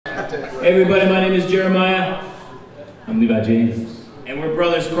Hey everybody, my name is Jeremiah. I'm Levi James. And we're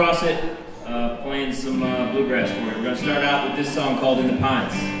brothers Crossett, playing some bluegrass for you. We're going to start out with this song called In the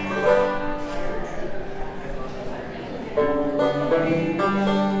Pines.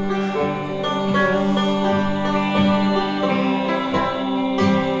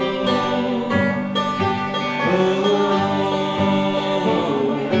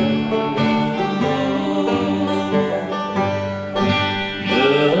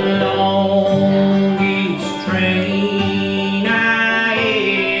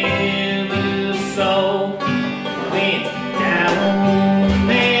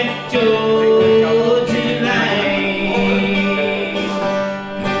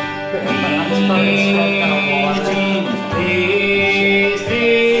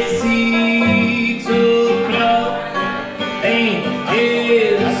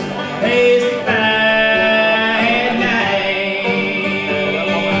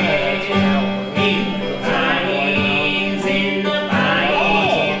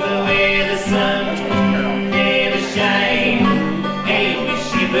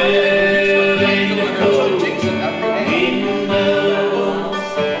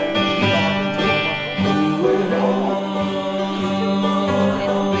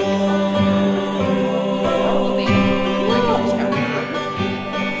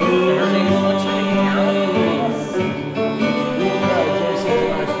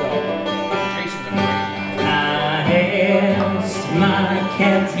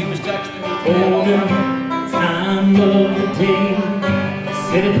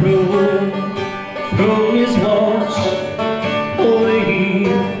 Throw his watch away.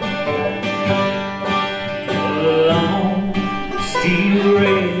 A long steel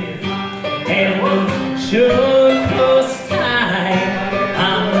rail and a turquoise tie.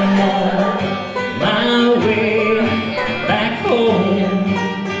 I'm on my way back home.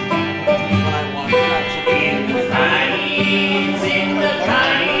 In the pines,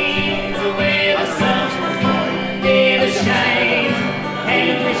 where the sun never shines,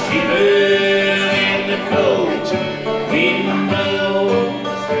 and the shivers and the cold wind blows.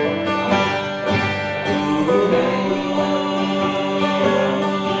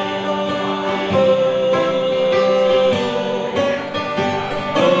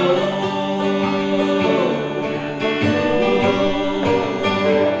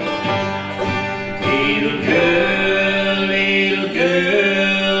 Little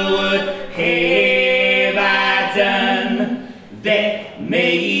girl, what have I done that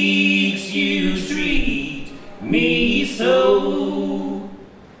makes you treat me so?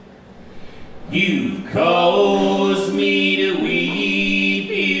 You've caused me to weep,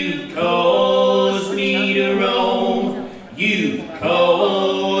 you've caused me to roam, you've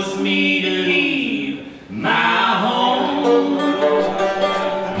caused me to leave my home.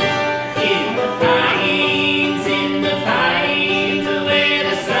 In the pines, where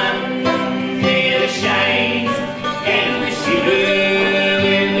the sun never shines, and the shiver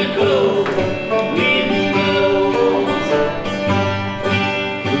when the cold wind blows.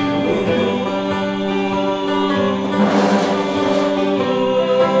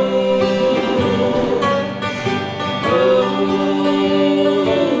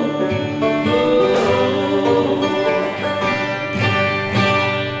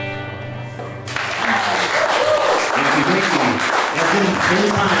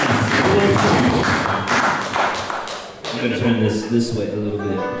 I'm going to turn this way a little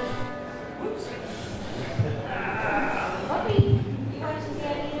bit.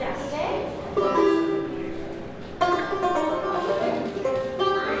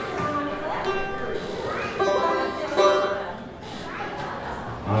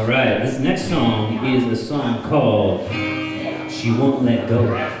 All right, this next song is a song called She Won't Let Go.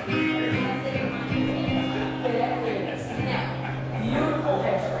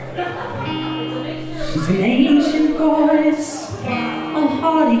 She's an ancient voice, a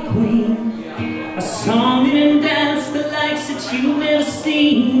hardy queen, a song and dance the likes that you've never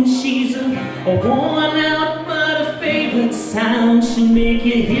seen. She's a worn out but a favorite sound. She'll make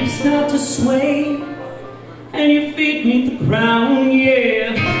your hips start to sway and your feet meet the ground,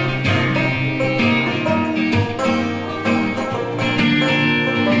 yeah.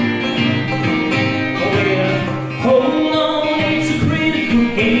 Hold on, it's a critical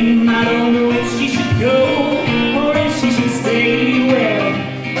game. I don't know if she should go or if she should stay. Well,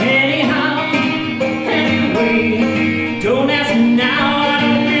 anyhow, anyway, don't ask me now, I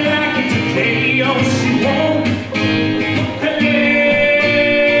don't really like it today. Oh, she won't let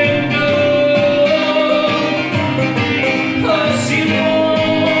go. Oh, she won't.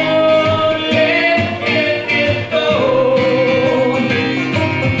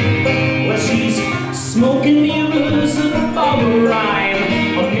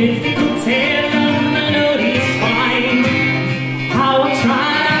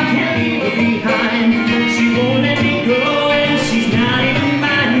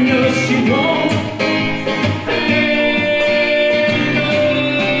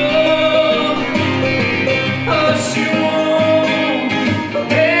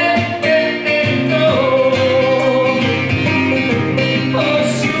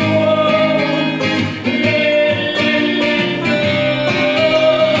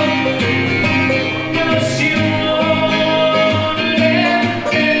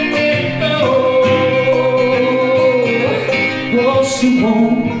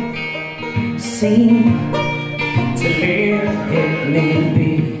 seem to let me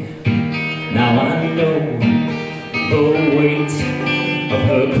be. Now I know the weight of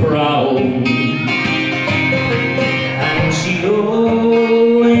her crown, and she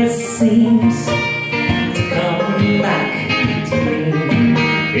always seems to come back to me.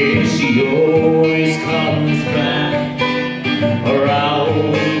 Yeah, she always comes back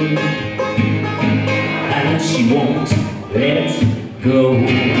around, and she won't let go.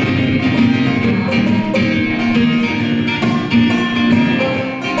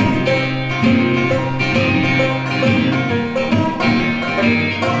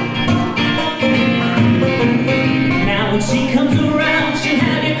 Now when she comes around, she'll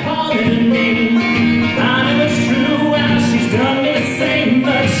have you calling her name. I know it's true, how she's done me the same,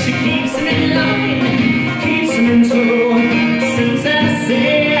 but she keeps him in line, keeps him in tow. Since I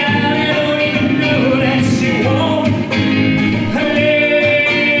say I don't even know that she won't let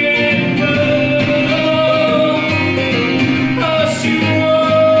go. Oh, she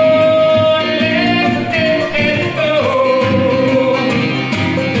won't let go.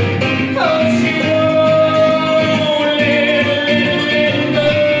 Oh, she won't let go.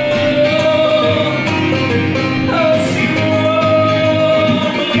 Oh, she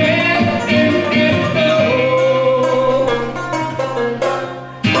won't let go.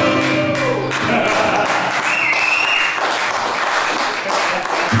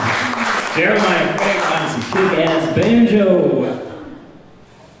 Jeremiah Craig on some big-ass banjo.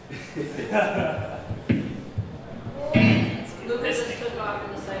 Lucas just took off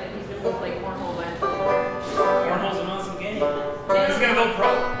and decided he's going to go play cornhole by himself. Cornhole's an awesome game. He's gonna go pro.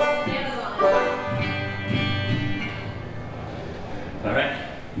 All right,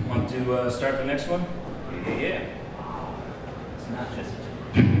 want to start the next one? Yeah. It's not just.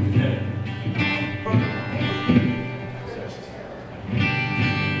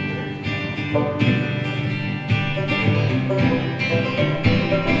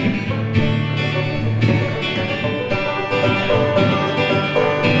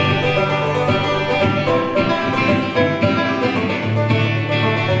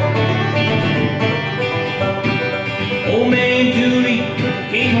 Old Man Dooley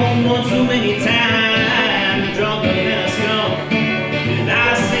came home one too many times, drunker than a skunk,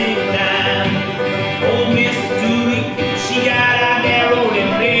 without a single dime. Old Miss Dooley, she got out there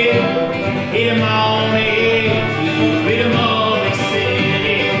rolling big, hit 'em on the head, hit 'em on the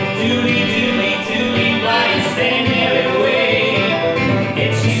city. Dooley, Dooley, Dooley, why you stand there and wait?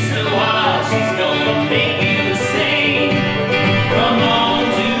 It's you so hard, she's gonna make you the same. Come on,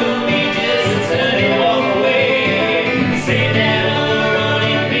 Dooley, just turn and walk away. Say that old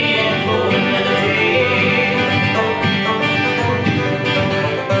running bed for another day.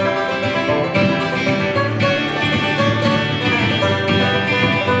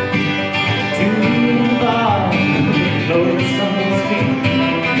 Dooley in the bar, blowing someone's feet.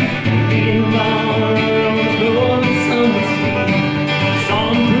 In the bar, on the floor, someone's feet. Saw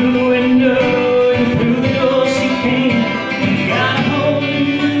him through the window and through the door she came. Got a hold of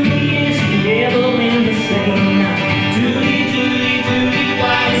Dooley and she never been the same. Dooley, Dooley, Dooley,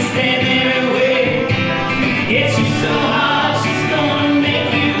 why you stand there and wait? Gets you so hard, she's gonna make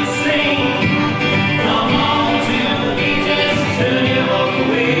you the same. Come on, Dooley, just turn and walk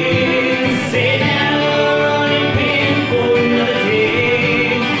away. Say that old running pen for another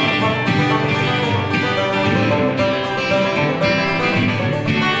day.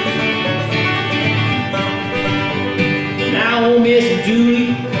 Now old Miss Dooley,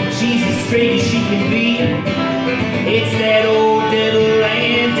 she's as straight as she can be. It's that old devil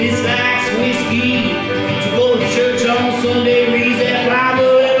and dislikes whiskey. To go to church on Sunday, reads that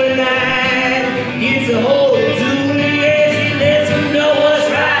Bible every night. Gets a hold of Dooley as he lets her know what's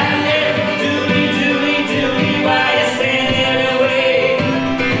right. Dooley, Dooley, Dooley, why you stand there and wait?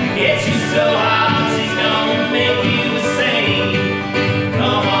 Gets you so hard, she's gonna make you the same.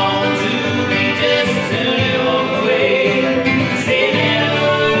 Come on, Dooley, just turn and walk away. Say that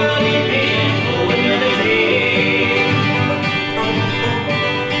old running pen for another day.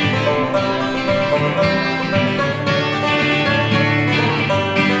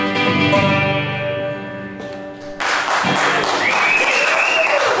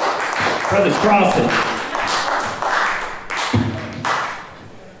 Brothers Crossett.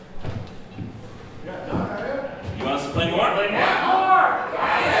 You want us to play more? Play more?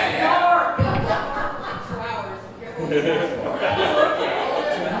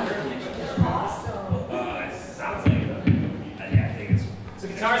 Sounds like I think it's. Does the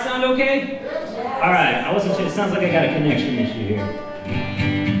guitar sound okay? All right, I wasn't sure. It sounds like I got a connection issue here.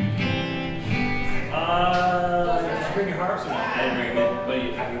 Did you bring your harps or not? I didn't bring them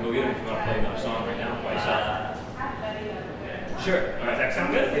in, but go get him if you want to play another song right now by yourself. Sure. All right, that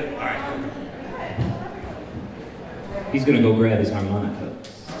sound good? Yep. All right. He's gonna go grab his harmonica.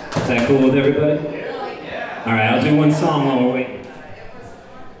 Is that cool with everybody? All right, I'll do one song while we're waiting.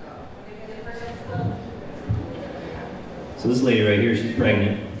 So this lady right here, she's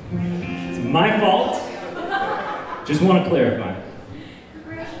pregnant. It's my fault. Just want to clarify.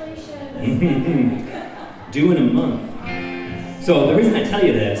 Congratulations. Due in a month. So the reason I tell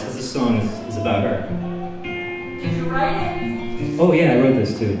you that is because this song is about her. Did you write it? Oh yeah, I wrote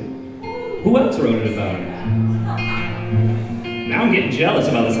this too. Who else wrote it about her? Now I'm getting jealous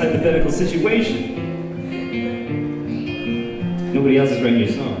about this hypothetical situation. Nobody else is writing your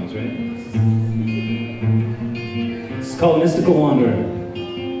songs, right? It's called Mystical Wanderer.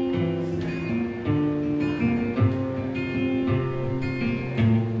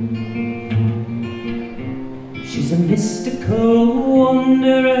 She's a mystical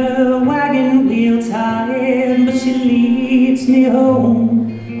wanderer, wagon wheel tired, but she leads me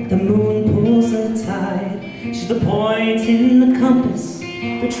home. The moon pulls her tide. She's the point in the compass,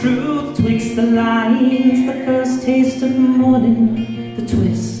 the truth twixt the lines, the first taste of morning, the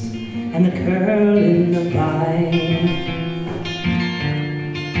twist and the curl in the vine.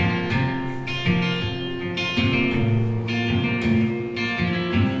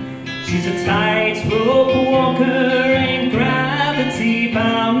 She's a tightrope walker, ain't gravity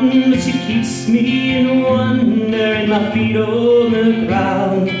bound, but she keeps me in wonder and my feet on the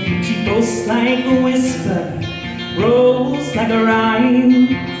ground. She boasts like a whisper, rolls like a rhyme,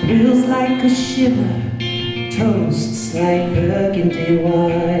 thrills like a shiver, toasts like burgundy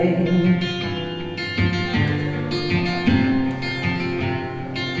wine.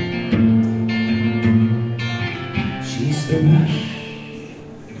 She's the rush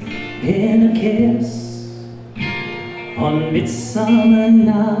in a kiss on midsummer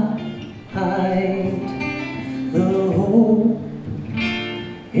night, the hope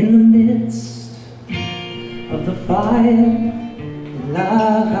in the midst of the firelight.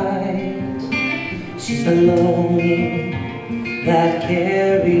 She's the longing that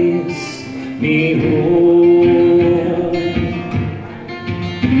carries me home.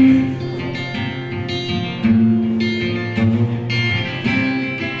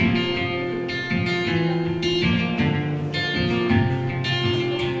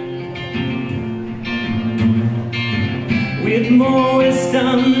 With more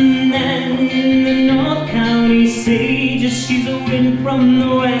wisdom than the North County sages, she's a wind from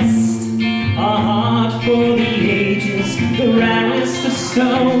the west, a heart for the ages, the rarest of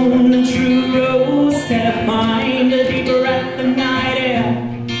stone, the true rose that find a deep breath of night air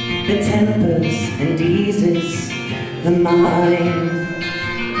that tempers and eases the mind.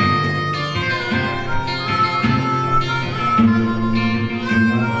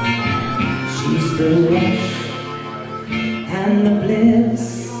 She's the rush and the bliss,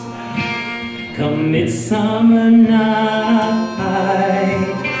 come midsummer night,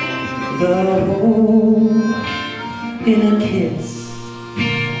 the hope in a kiss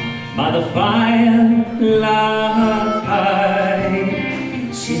by the firelight.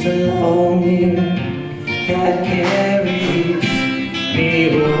 She's a longing that carries me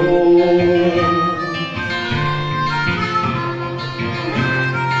home.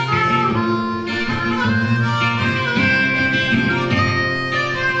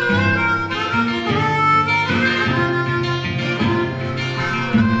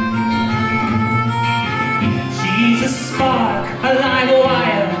 A live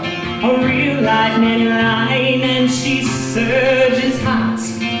wire, a real lightning line, and she surges hot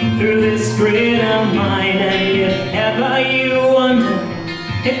through this grid of mine. And if ever you wonder,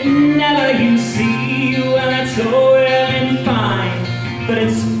 if never you see, well, that's all well and fine, but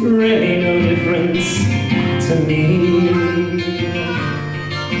it's really no difference to me.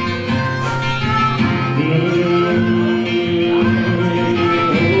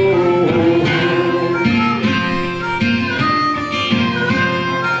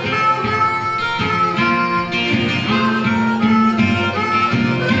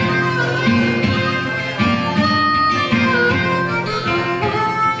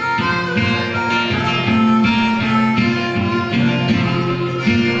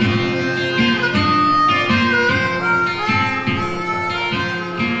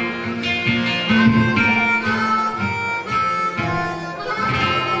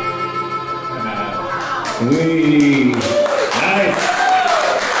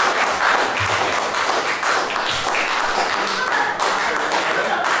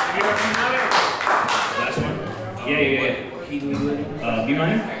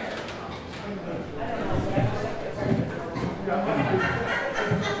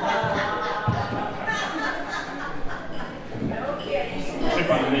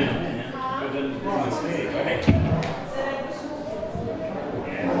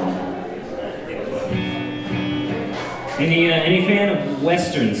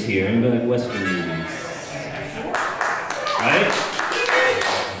 westerns here? Anybody like western movies? Right?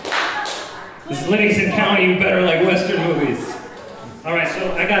 This is Livingston County, you better like western movies. All right,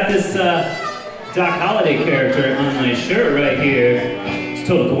 so I got this Doc Holliday character on my shirt right here. It's a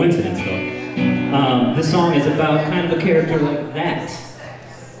total coincidence, though. This song is about kind of a character like that.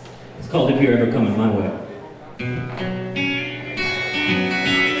 It's called If You're Ever Coming My Way.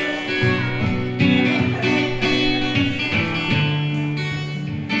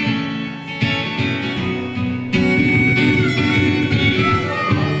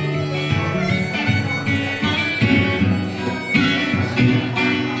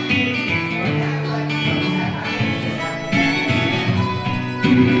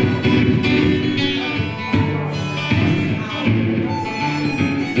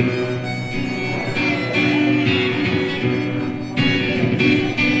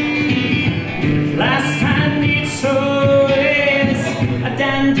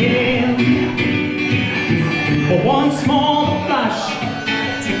 One small flash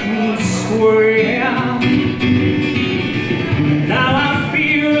took me square. Now I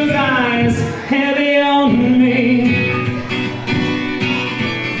feel his eyes heavy on me.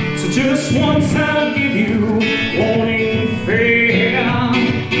 So just once I'll give you warning fair.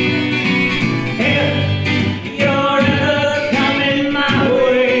 If you're ever coming my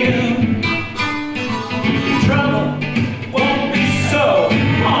way, trouble won't be so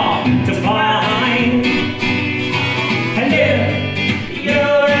hard to find.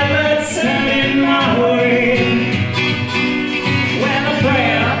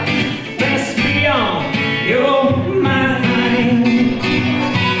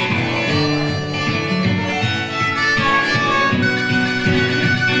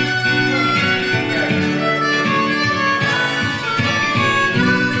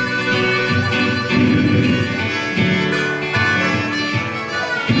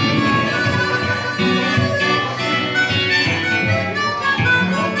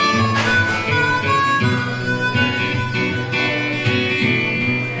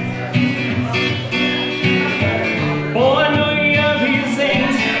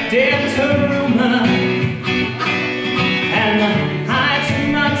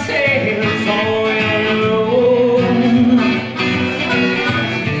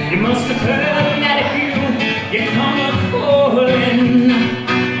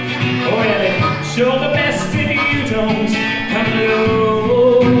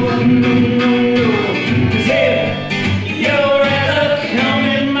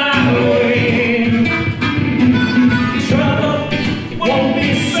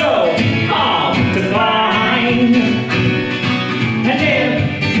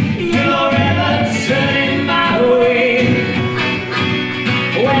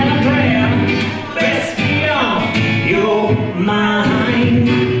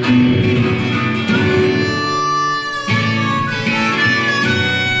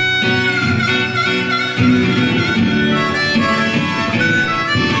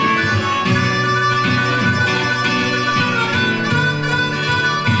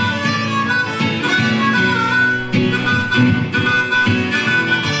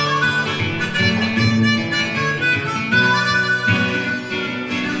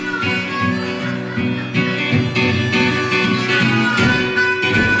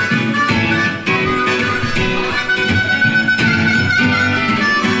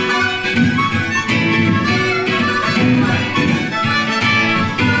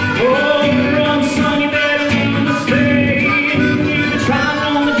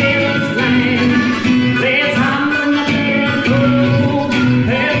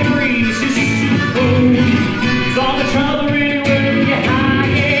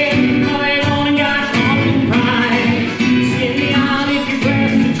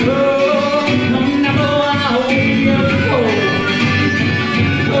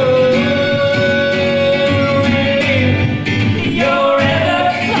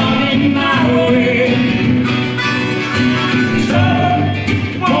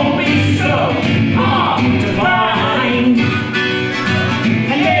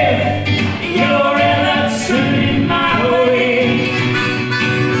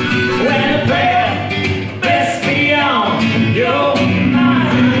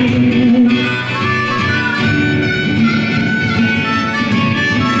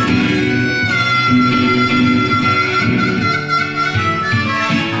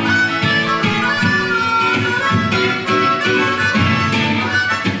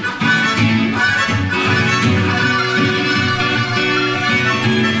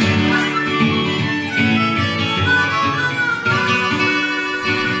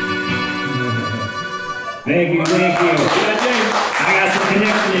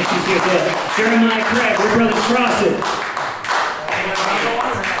 Appreciate that. Jeremiah Craig, we're brothers Crossett.